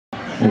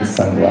His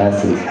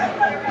sunglasses.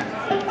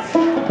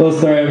 Little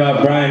story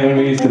about Brian. When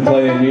we used to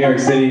play in New York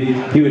City,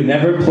 he would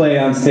never play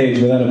on stage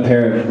without a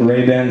pair of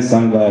Ray-Ban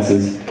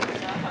sunglasses.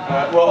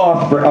 Well,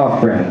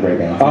 off-brand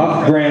Ray-Ban.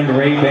 Off-brand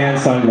Ray-Ban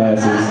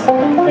sunglasses.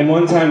 And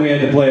one time we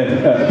had to play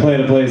at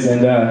a place,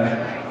 and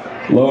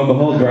lo and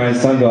behold,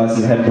 Brian's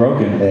sunglasses had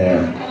broken.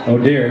 Yeah. Oh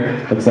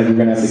dear, looks like we're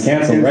gonna have to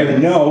cancel, right?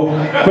 No,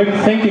 quick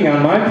thinking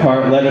on my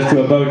part led us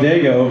to a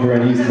bodega over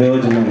in East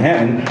Village in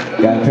Manhattan.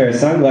 Got a pair of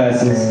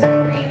sunglasses.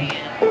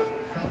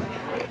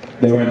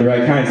 They weren't the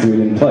right kind, so we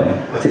didn't play.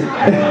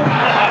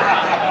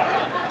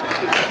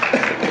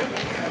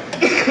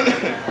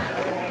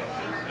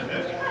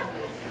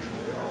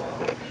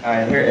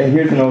 Alright,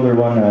 here's an older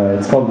one.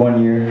 It's called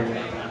 1 Year.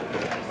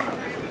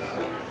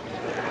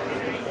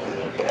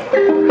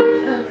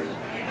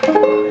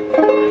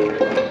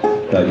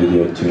 Thought you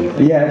do it too.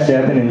 Yeah, actually,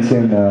 I've been in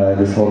tune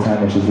this whole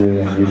time, which is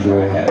really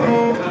unusual.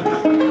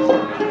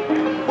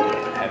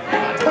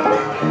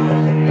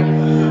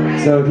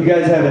 So if you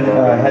guys haven't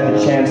had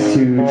the chance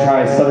to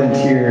try Southern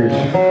Tier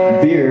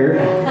beer,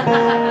 I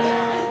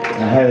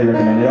highly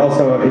recommend it.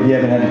 Also, if you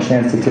haven't had the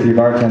chance to tip your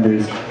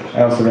bartenders,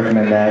 I also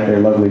recommend that. They're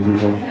lovely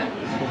people.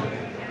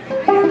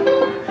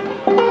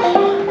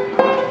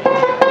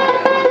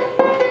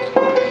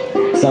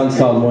 Song's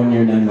called 1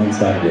 Year, 9 Months,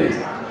 5 Days.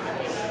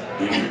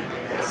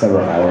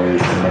 Several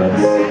hours and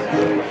minutes.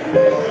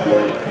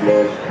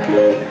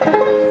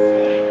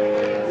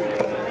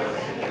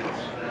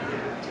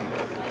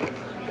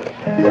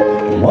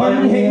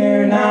 1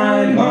 year,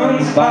 9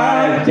 months,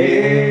 5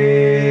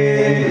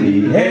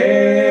 days.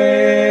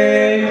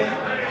 Hey,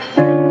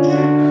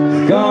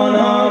 it's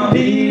gonna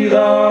be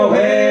the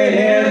way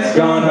it's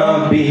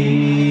gonna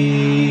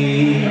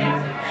be.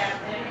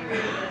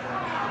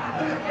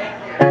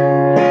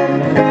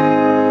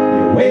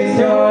 You waste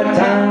your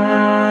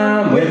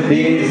time with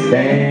these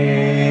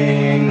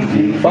things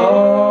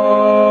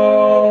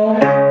before.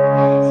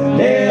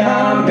 Someday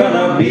I'm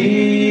gonna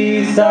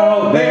be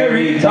so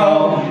very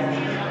tall.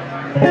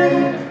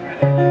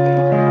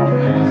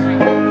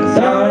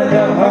 Start at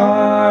the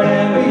heart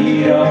and we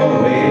eat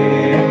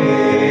away.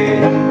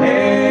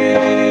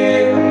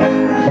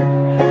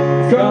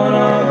 It's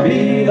gonna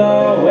be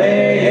the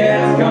way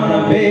it's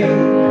gonna be.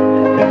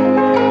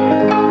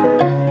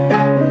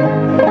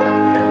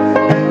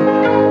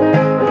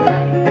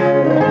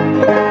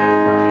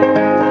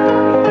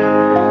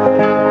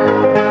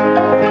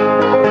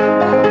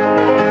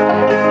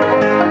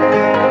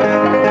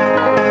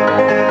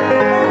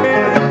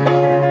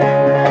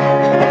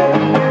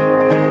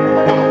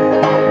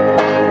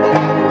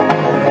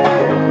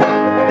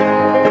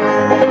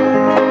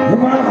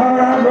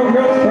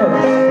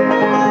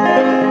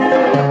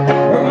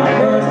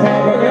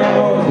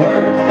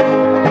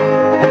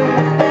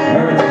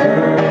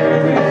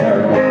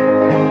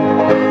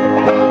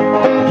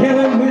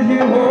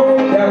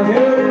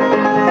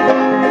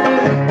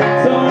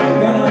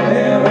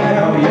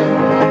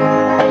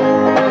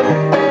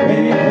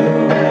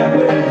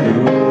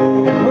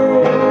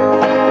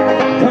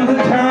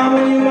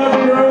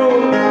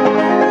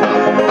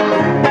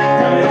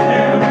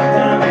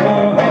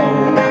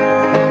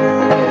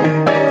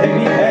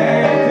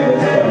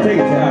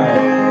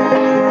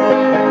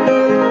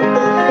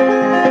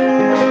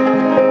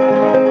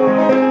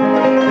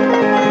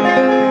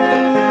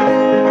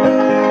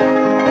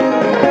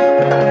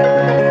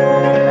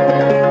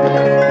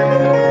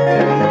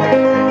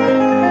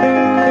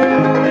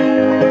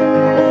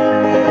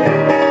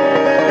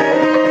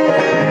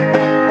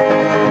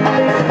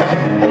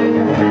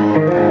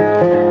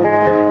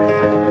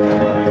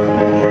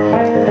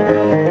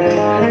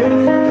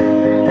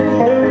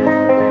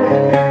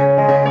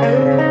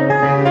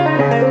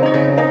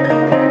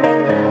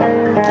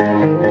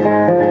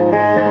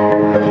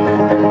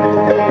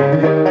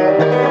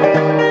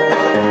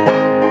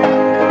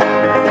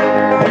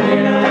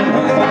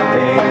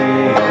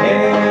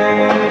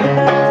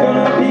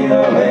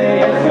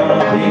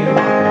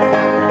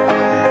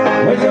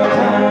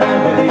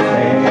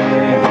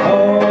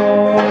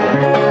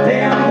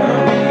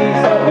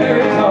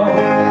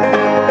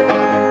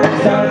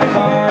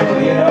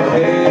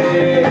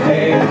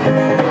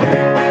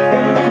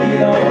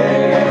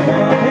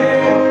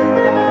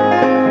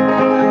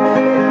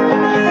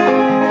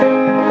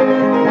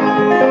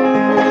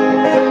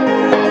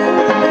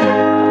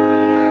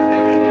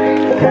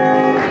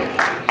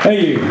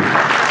 Thank you.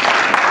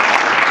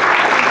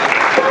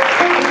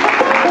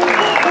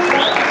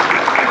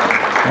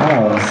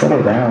 Wow,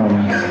 settle down.